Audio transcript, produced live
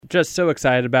just so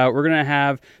excited about. We're going to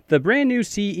have the brand new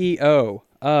CEO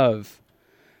of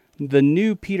the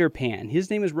new Peter Pan. His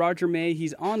name is Roger May.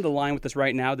 He's on the line with us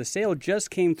right now. The sale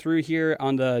just came through here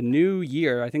on the new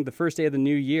year, I think the first day of the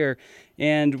new year,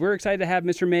 and we're excited to have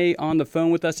Mr. May on the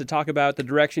phone with us to talk about the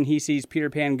direction he sees Peter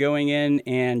Pan going in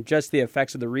and just the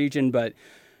effects of the region. But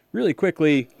really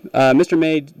quickly, Mr.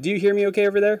 May, do you hear me okay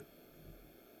over there?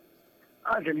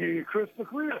 I can hear you crystal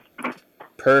clear.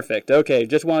 Perfect. Okay,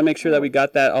 just want to make sure that we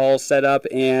got that all set up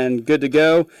and good to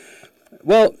go.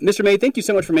 Well, Mr. May, thank you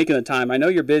so much for making the time. I know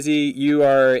you're busy. You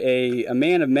are a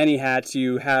man of many hats.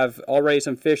 You have already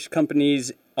some fish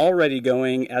companies already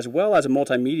going, as well as a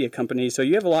multimedia company. So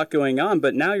you have a lot going on,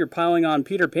 but now you're piling on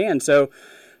Peter Pan. So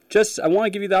I want to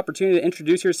give you the opportunity to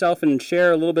introduce yourself and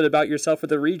share a little bit about yourself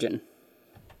with the region.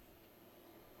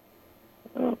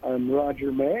 I'm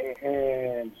Roger May,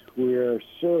 and we're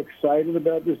so excited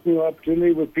about this new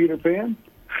opportunity with Peter Pan.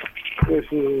 This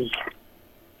has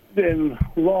been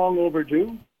long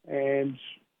overdue, and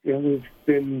we've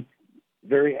been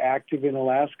very active in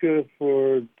Alaska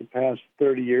for the past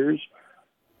 30 years.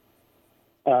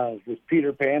 With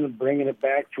Peter Pan and bringing it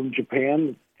back from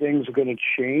Japan, things are going to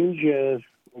change.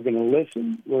 We're going to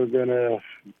listen. We're going to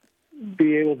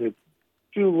be able to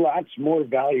do lots more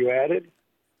value added,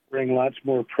 bring lots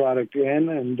more product in,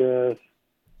 and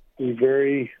be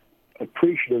very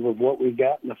appreciative of what we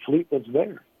got in the fleet that's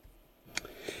there.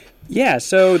 Yeah,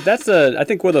 so that's I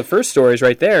think one of the first stories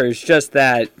right there is just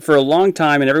that for a long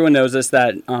time, and everyone knows this,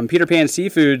 that Peter Pan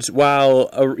Seafoods, while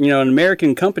an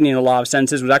American company in a lot of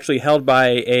senses, was actually held by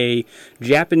a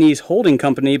Japanese holding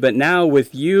company. But now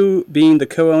with you being the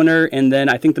co-owner, and then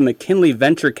I think the McKinley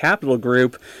Venture Capital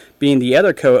Group being the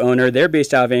other co-owner, they're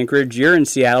based out of Anchorage, you're in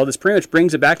Seattle. This pretty much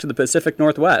brings it back to the Pacific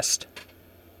Northwest.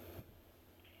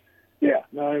 Yeah,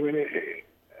 no, I mean,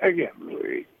 again,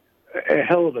 a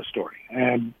hell of a story.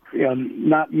 And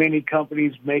not many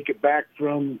companies make it back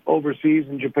from overseas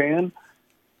in Japan.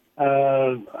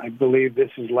 I believe this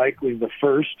is likely the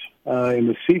first in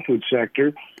the seafood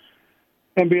sector.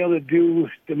 And be able to do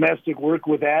domestic work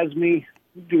with ASME,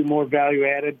 do more value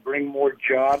added, bring more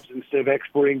jobs instead of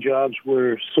exporting jobs.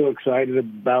 We're so excited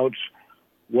about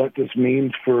what this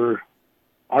means for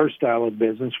our style of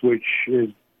business, which has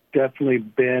definitely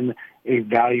been a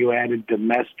value added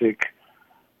domestic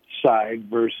side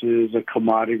versus a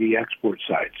commodity export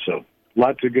side. So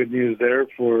lots of good news there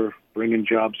for bringing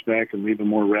jobs back and leaving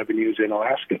more revenues in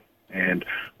Alaska. And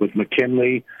with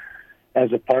McKinley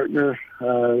as a partner,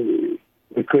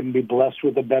 we couldn't be blessed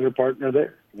with a better partner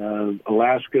there.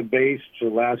 Alaska-based,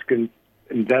 Alaskan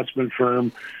investment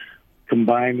firm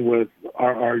combined with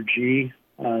RRG,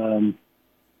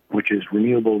 which is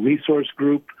Renewable Resource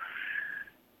Group,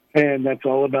 and that's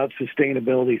all about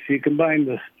sustainability. So you combine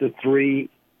the three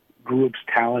groups'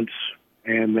 talents,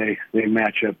 and they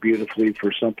match up beautifully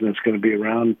for something that's going to be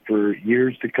around for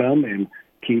years to come and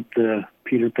keep the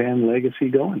Peter Pan legacy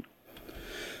going.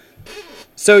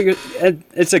 So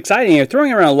it's exciting. You're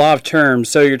throwing around a lot of terms.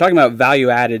 So you're talking about value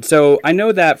added. So I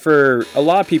know that for a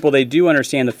lot of people, they do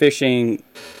understand the fishing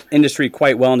industry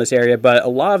quite well in this area, but a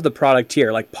lot of the product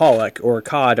here, like pollock or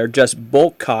cod, are just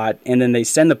bulk caught, and then they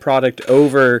send the product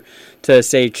over to,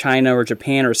 say, China or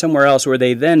Japan or somewhere else where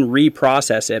they then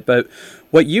reprocess it. But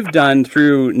what you've done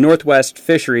through Northwest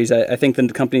Fisheries, I think the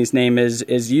company's name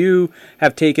is you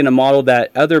have taken a model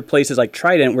that other places like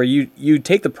Trident, where you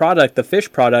take the product, the fish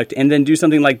product, and then do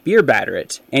something like beer batter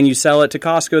it, and you sell it to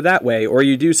Costco that way, or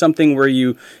you do something where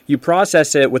you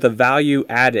process it with a value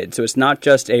added. So it's not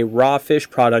just a raw fish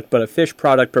product, but a fish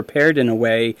product prepared in a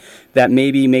way that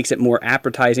maybe makes it more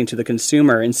appetizing to the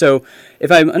consumer. And so,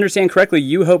 if I understand correctly,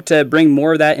 you hope to bring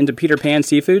more of that into Peter Pan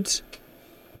Seafoods?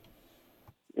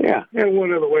 Yeah, and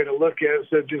one other way to look at it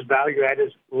is just value added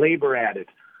is labor added.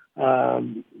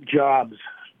 Jobs,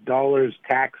 dollars,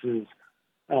 taxes,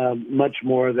 much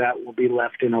more of that will be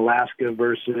left in Alaska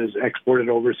versus exported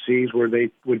overseas, where they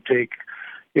would take,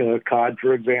 a cod,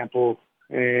 for example,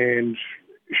 and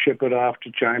ship it off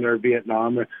to China or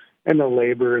Vietnam, and the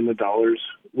labor and the dollars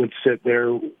would sit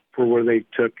there for where they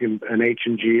took an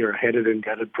H&G or headed and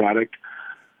gutted product,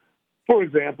 for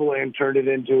example, and turned it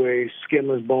into a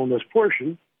skinless, boneless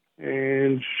portion.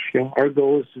 And our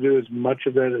goal is to do as much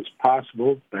of that as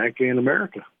possible back in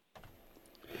America.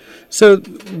 So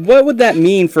what would that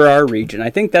mean for our region? I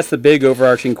think that's the big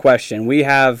overarching question. We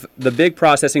have the big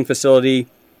processing facility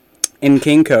in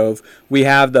King Cove. We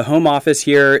have the home office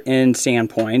here in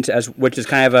Sandpoint, which is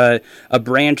kind of a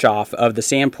branch off of the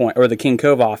Sandpoint or the King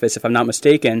Cove office, if I'm not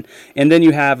mistaken. And then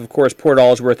you have, of course, Port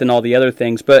Ellsworth and all the other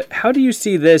things. But how do you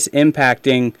see this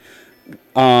impacting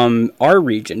our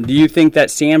region? Do you think that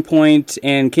Sandpoint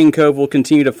and King Cove will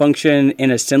continue to function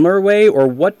in a similar way, or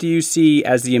what do you see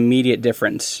as the immediate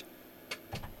difference?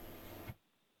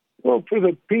 Well, for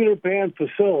the Peter Pan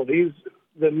facilities,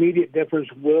 the immediate difference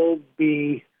will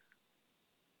be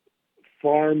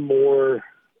far more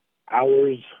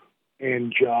hours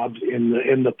and jobs in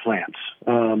the plants.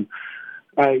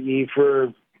 I.e.,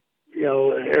 for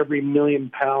every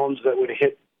 1,000,000 pounds that would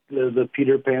hit the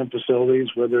Peter Pan facilities,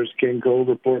 whether it's King Cove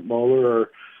or Port Muller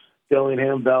or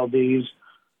Dillingham, Valdez,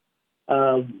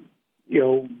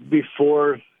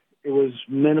 before it was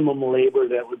minimum labor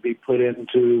that would be put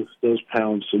into those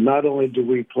pounds. So not only do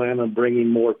we plan on bringing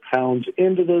more pounds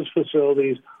into those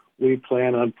facilities, we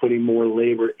plan on putting more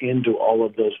labor into all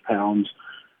of those pounds,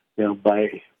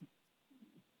 by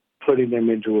putting them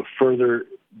into a further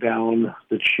down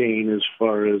the chain as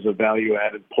far as a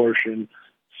value-added portion,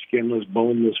 skinless,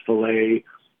 boneless fillet,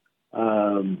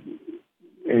 and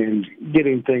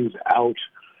getting things out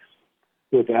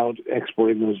without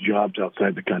exporting those jobs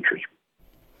outside the country.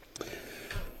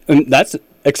 And that's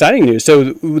exciting news.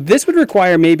 So this would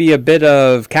require maybe a bit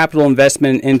of capital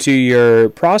investment into your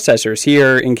processors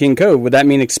here in King Cove. Would that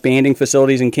mean expanding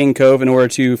facilities in King Cove in order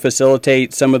to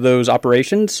facilitate some of those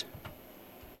operations?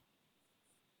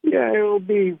 Yeah, it will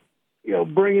be,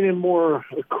 bringing in more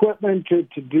equipment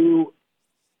to do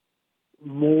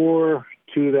more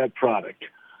to that product,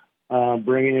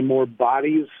 bringing in more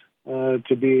bodies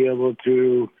to be able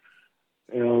to,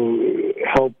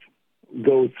 help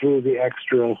go through the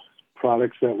extra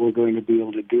products that we're going to be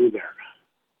able to do there.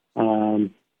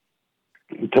 I'm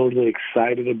totally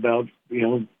excited about,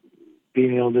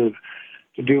 being able to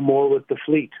do more with the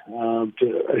fleet,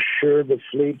 to assure the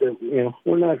fleet that,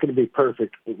 we're not going to be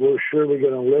perfect, but we're surely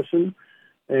going to listen,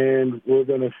 and we're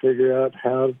going to figure out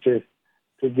how to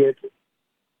get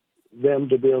them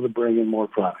to be able to bring in more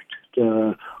product.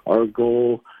 Our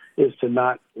goal is to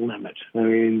not limit. I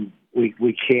mean,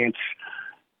 we can't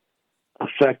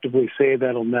effectively say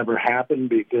that'll never happen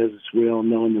because we all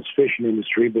know in this fishing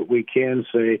industry, but we can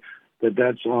say that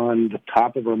that's on the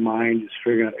top of our mind, is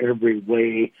figuring out every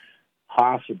way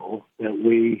possible that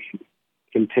we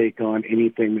can take on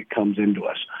anything that comes into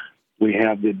us. We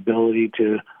have the ability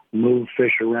to move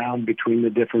fish around between the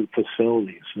different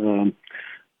facilities.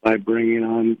 By bringing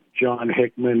on John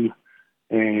Hickman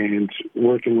and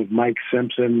working with Mike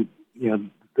Simpson,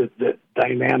 the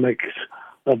dynamics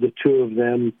of the two of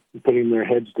them putting their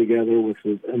heads together with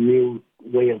a new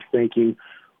way of thinking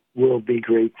will be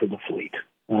great for the fleet.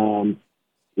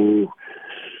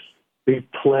 We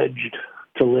pledged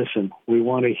to listen. We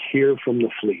want to hear from the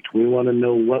fleet. We want to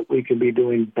know what we can be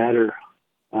doing better,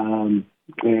 and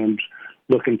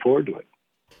looking forward to it.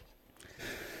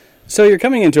 So you're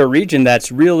coming into a region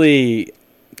that's really,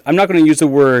 I'm not going to use the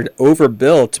word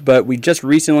overbuilt, but we just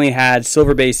recently had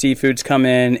Silver Bay Seafoods come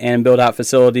in and build out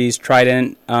facilities.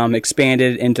 Trident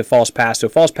expanded into False Pass. So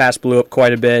False Pass blew up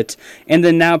quite a bit. And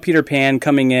then now Peter Pan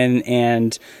coming in,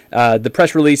 and the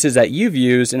press releases that you've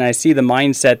used, and I see the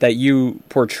mindset that you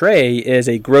portray is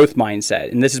a growth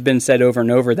mindset. And this has been said over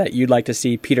and over that you'd like to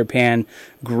see Peter Pan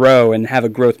grow and have a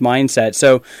growth mindset.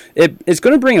 So it's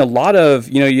going to bring a lot of,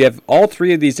 you have all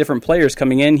three of these different players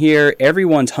coming in here.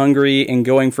 Everyone's hungry and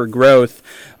going for growth.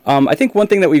 I think one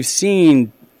thing that we've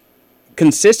seen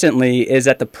consistently is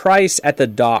that the price at the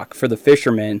dock for the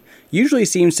fishermen usually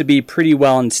seems to be pretty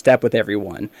well in step with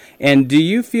everyone. And do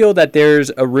you feel that there's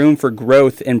a room for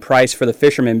growth in price for the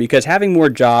fishermen? Because having more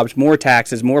jobs, more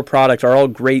taxes, more products are all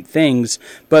great things.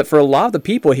 But for a lot of the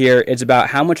people here, it's about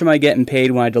how much am I getting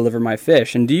paid when I deliver my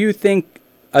fish? And do you think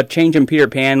a change in Peter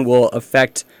Pan will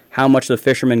affect how much the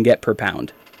fishermen get per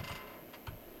pound?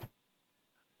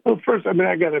 Well, first,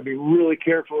 I got to be really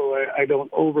careful. I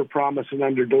don't overpromise and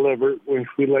underdeliver.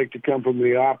 We like to come from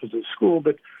the opposite school.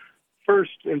 But first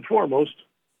and foremost,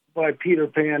 by Peter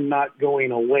Pan not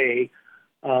going away,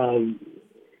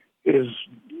 is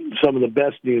some of the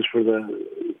best news for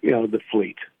the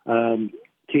fleet.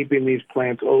 Keeping these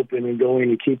plants open and going,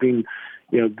 and keeping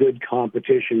good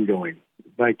competition going.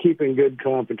 By keeping good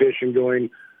competition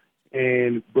going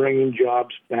and bringing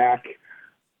jobs back.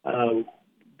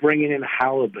 Bringing in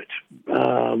halibut,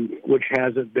 which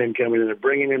hasn't been coming in.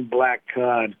 Bringing in black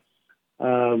cod,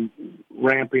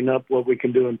 ramping up what we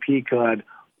can do in pea cod,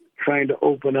 trying to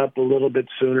open up a little bit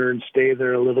sooner and stay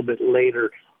there a little bit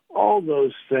later. All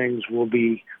those things will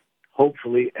be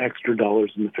hopefully extra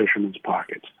dollars in the fishermen's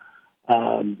pockets.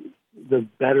 The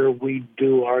better we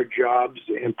do our jobs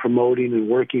in promoting and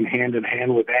working hand in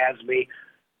hand with ASME,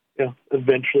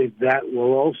 eventually that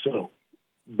will also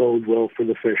bode well for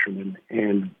the fishermen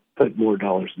and put more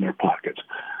dollars in their pockets.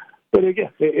 But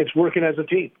again, it's working as a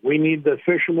team. We need the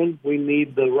fishermen. We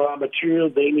need the raw material.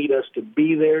 They need us to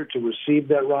be there to receive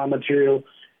that raw material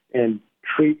and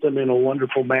treat them in a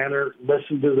wonderful manner,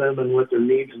 listen to them and what their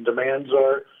needs and demands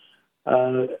are.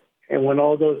 And when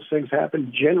all those things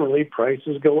happen, generally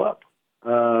prices go up.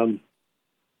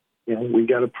 We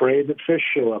got to pray that fish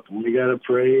show up, and we got to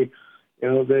pray,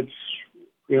 that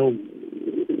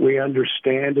we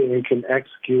understand and can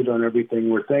execute on everything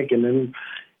we're thinking. And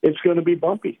it's going to be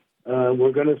bumpy.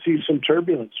 We're going to see some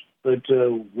turbulence, but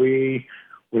we're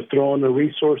throwing the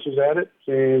resources at it.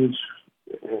 And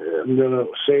I'm going to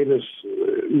say this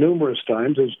numerous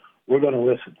times: is we're going to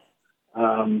listen,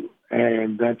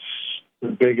 and that's the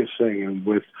biggest thing. And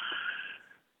with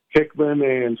Hickman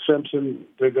and Simpson,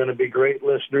 they're going to be great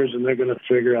listeners, and they're going to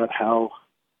figure out how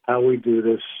we do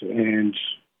this and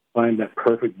find that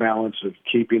perfect balance of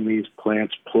keeping these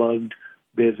plants plugged,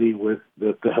 busy with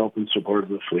the help and support of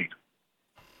the fleet.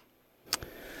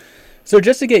 So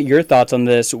just to get your thoughts on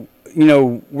this,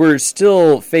 we're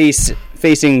still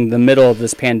facing the middle of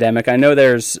this pandemic. I know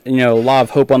there's, a lot of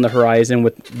hope on the horizon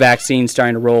with vaccines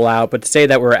starting to roll out, but to say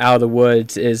that we're out of the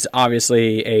woods is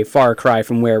obviously a far cry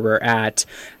from where we're at.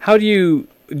 How do you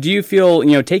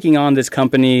feel, taking on this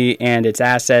company and its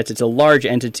assets? It's a large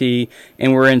entity,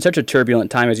 and we're in such a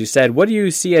turbulent time, as you said. What do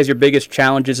you see as your biggest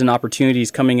challenges and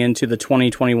opportunities coming into the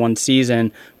 2021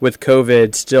 season with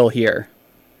COVID still here?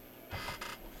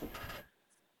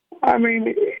 I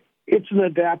mean, it's an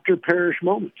adapt or perish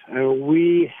moment.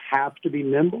 We have to be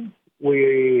nimble.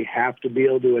 We have to be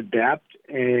able to adapt,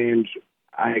 and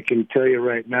I can tell you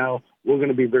right now, we're going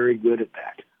to be very good at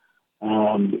that.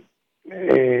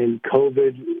 And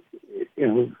COVID,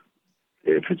 if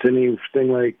it's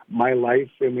anything like my life,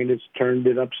 I mean, it's turned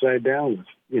it upside down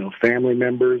with, family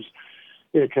members,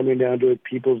 coming down to it,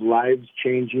 people's lives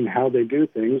changing, how they do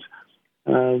things.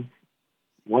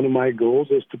 One of my goals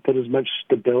is to put as much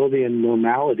stability and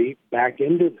normality back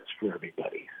into this for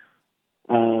everybody.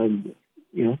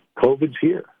 COVID's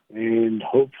here, and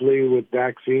hopefully with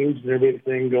vaccines and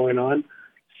everything going on,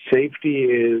 safety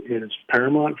is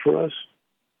paramount for us.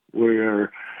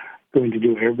 We're going to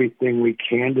do everything we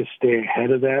can to stay ahead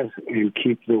of that and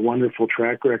keep the wonderful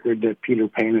track record that Peter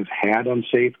Pan has had on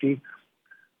safety,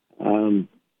 and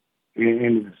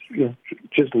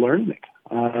just learn it.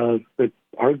 But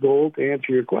our goal, to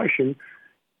answer your question,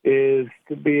 is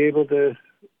to be able to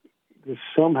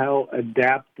somehow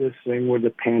adapt this thing where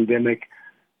the pandemic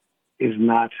is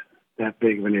not that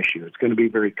big of an issue. It's going to be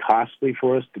very costly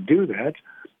for us to do that.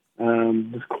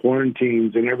 This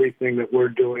quarantines and everything that we're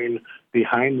doing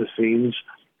behind the scenes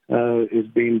is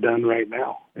being done right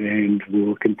now, and we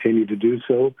will continue to do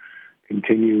so,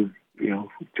 continue to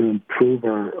improve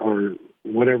our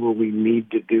whatever we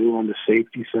need to do on the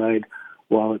safety side,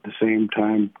 while at the same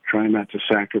time trying not to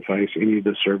sacrifice any of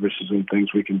the services and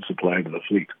things we can supply to the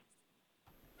fleet.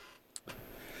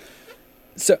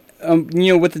 So,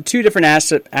 with the two different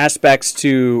aspects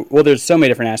there's so many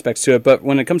different aspects to it, but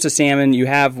when it comes to salmon, you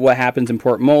have what happens in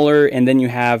Port Moller, and then you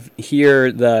have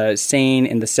here the seine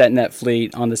and the set net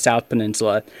fleet on the South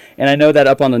Peninsula. And I know that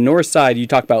up on the north side, you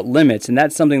talk about limits, and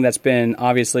that's something that's been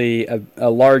obviously a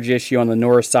large issue on the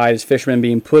north side, is fishermen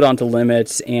being put onto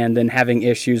limits and then having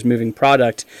issues moving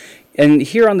product. And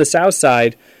here on the south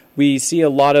side, we see a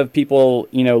lot of people,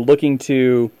 looking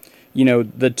to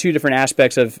the two different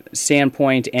aspects of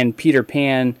Sandpoint and Peter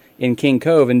Pan in King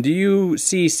Cove. And do you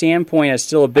see Sandpoint as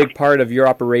still a big part of your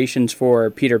operations for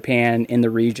Peter Pan in the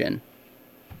region?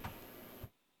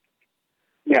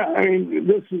 Yeah, I mean,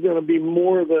 this is going to be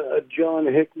more of a John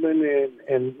Hickman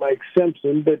and Mike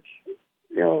Simpson, but,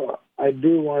 I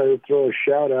do want to throw a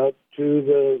shout out to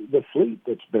the fleet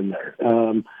that's been there.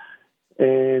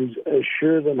 And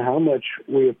assure them how much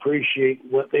we appreciate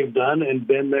what they've done and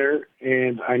been there.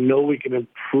 And I know we can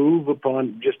improve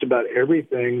upon just about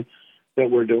everything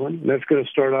that we're doing. And that's going to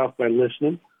start off by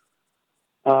listening.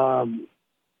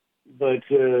 But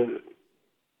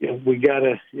we got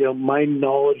to, my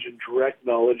knowledge and direct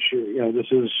knowledge,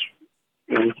 this is,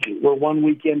 we're 1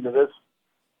 week into this,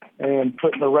 and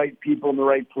putting the right people in the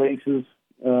right places,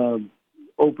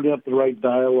 opening up the right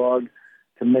dialogue,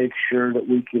 to make sure that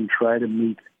we can try to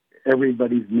meet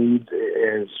everybody's needs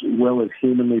as well as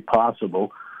humanly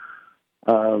possible.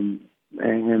 And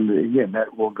again,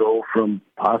 that will go from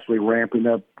possibly ramping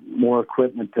up more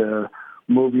equipment to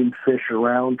moving fish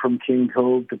around from King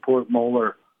Cove to Port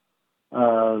Moller.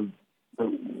 We're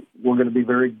going to be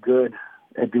very good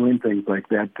at doing things like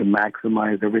that to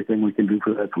maximize everything we can do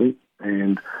for that fleet.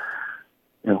 And,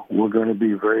 we're going to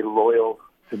be very loyal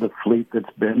to the fleet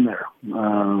that's been there.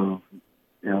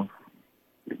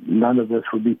 None of this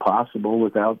would be possible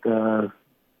without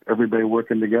everybody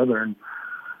working together and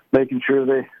making sure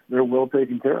they're well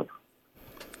taken care of.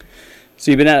 So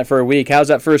you've been at it for a week. How's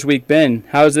that first week been?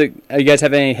 How's it? You guys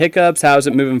have any hiccups? How's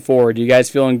it moving forward? You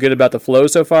guys feeling good about the flow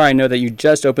so far? I know that you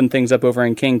just opened things up over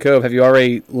in King Cove. Have you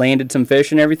already landed some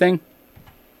fish and everything?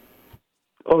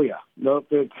 Oh yeah, nope.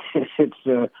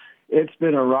 It's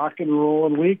been a rock and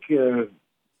rolling week.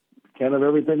 Kind of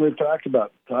everything we've talked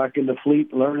about: talking to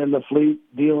fleet, learning the fleet,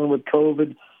 dealing with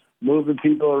COVID, moving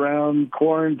people around,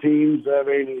 quarantines. I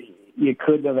mean, you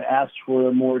couldn't have asked for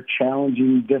a more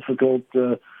challenging, difficult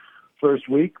first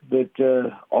week, but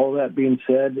all that being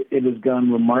said, it has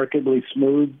gone remarkably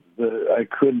smooth. I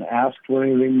couldn't ask for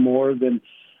anything more than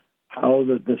how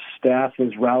the staff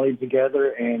has rallied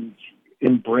together and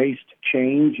embraced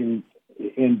change and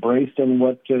embraced in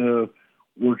what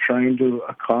we're trying to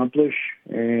accomplish.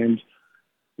 And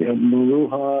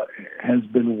Maruha has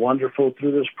been wonderful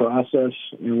through this process,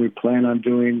 and we plan on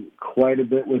doing quite a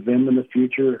bit with them in the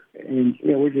future. And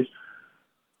we're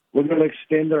going to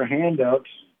extend our hand out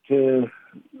to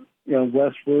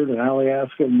Westward and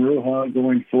Alaska and Maruha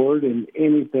going forward, and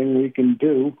anything we can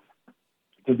do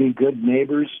to be good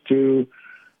neighbors to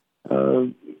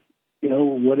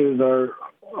what is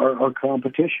our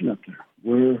competition up there.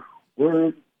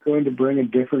 We're going to bring a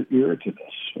different era to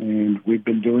this, and we've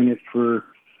been doing it for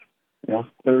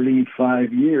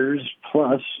 35 years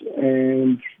plus,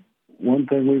 and one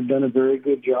thing we've done a very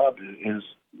good job is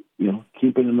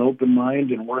keeping an open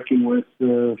mind and working with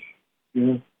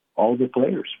all the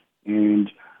players,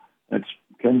 and that's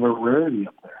kind of a rarity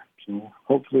up there. So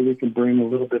hopefully we can bring a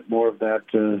little bit more of that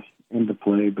into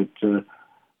play. But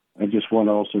I just want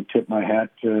to also tip my hat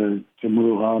to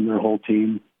Maruha and their whole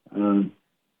team.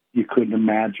 You couldn't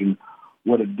imagine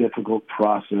what a difficult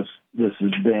process this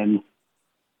has been,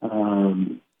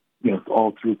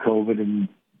 all through COVID and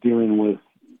dealing with,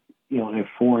 a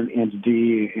foreign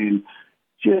entity and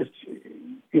just,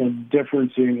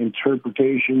 difference in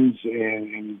interpretations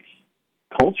and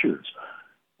cultures.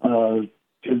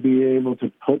 To be able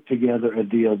to put together a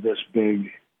deal this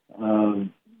big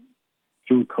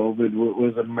through COVID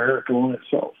was a miracle in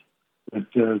itself. But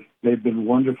they've been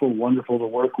wonderful to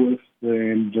work with,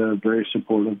 and very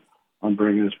supportive on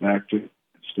bringing us back to the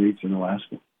States and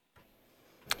Alaska.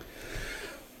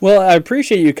 Well, I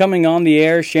appreciate you coming on the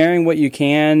air, sharing what you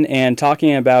can, and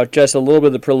talking about just a little bit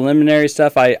of the preliminary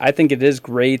stuff. I think it is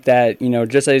great that,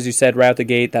 just as you said right out the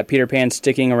gate, that Peter Pan's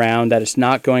sticking around, that it's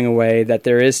not going away, that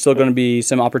there is still going to be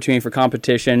some opportunity for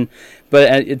competition,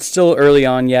 but it's still early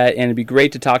on yet, and it'd be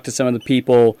great to talk to some of the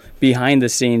people behind the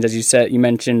scenes. As you said, you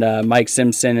mentioned Mike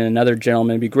Simpson and another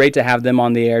gentleman. It'd be great to have them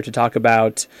on the air to talk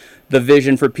about the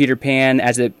vision for Peter Pan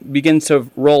as it begins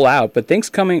to roll out. But thanks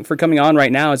for coming on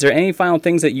right now. Is there any final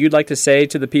things that you'd like to say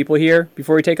to the people here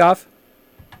before we take off?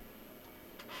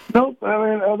 Nope. I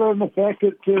mean, other than the fact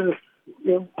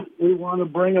that we want to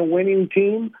bring a winning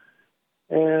team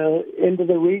into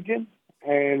the region,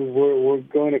 and we're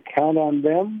going to count on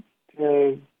them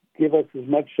to give us as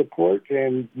much support,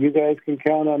 and you guys can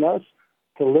count on us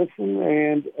to listen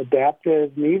and adapt as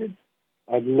needed.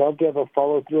 I'd love to have a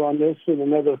follow-through on this in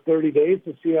another 30 days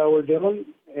to see how we're doing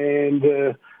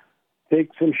and take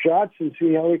some shots and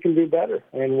see how we can do better.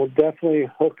 And we'll definitely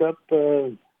hook up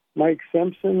Mike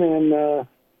Simpson and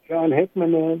John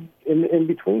Hickman in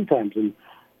between times and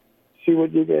see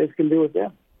what you guys can do with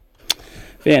them.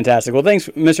 Fantastic. Well, thanks,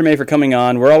 Mr. May, for coming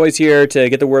on. We're always here to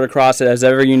get the word across as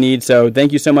ever you need, so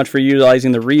thank you so much for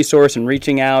utilizing the resource and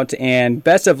reaching out, and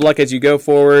best of luck as you go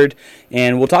forward,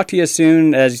 and we'll talk to you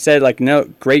soon. As you said,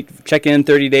 great check in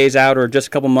 30 days out or just a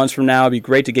couple months from now. It'd be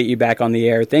great to get you back on the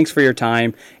air. Thanks for your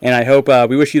time, and I hope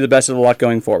we wish you the best of luck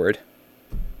going forward.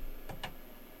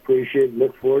 Appreciate it.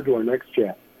 Look forward to our next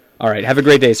chat. All right. Have a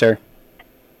great day, sir.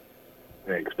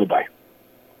 Thanks. Bye-bye.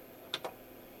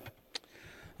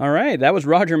 All right, that was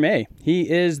Roger May. He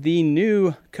is the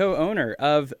new co-owner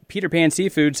of Peter Pan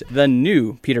Seafoods, the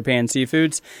new Peter Pan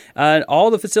Seafoods. All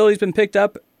the facilities been picked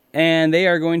up, and they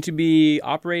are going to be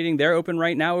operating. They're open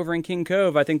right now over in King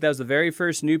Cove. I think that was the very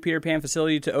first new Peter Pan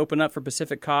facility to open up for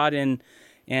Pacific cod and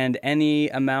any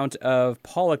amount of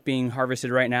pollock being harvested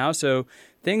right now. So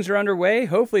things are underway.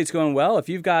 Hopefully it's going well. If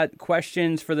you've got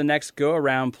questions for the next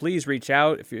go-around, please reach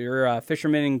out. If you're a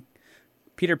fisherman in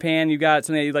Peter Pan, you got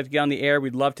something that you'd like to get on the air,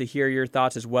 we'd love to hear your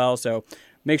thoughts as well, so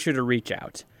make sure to reach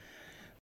out.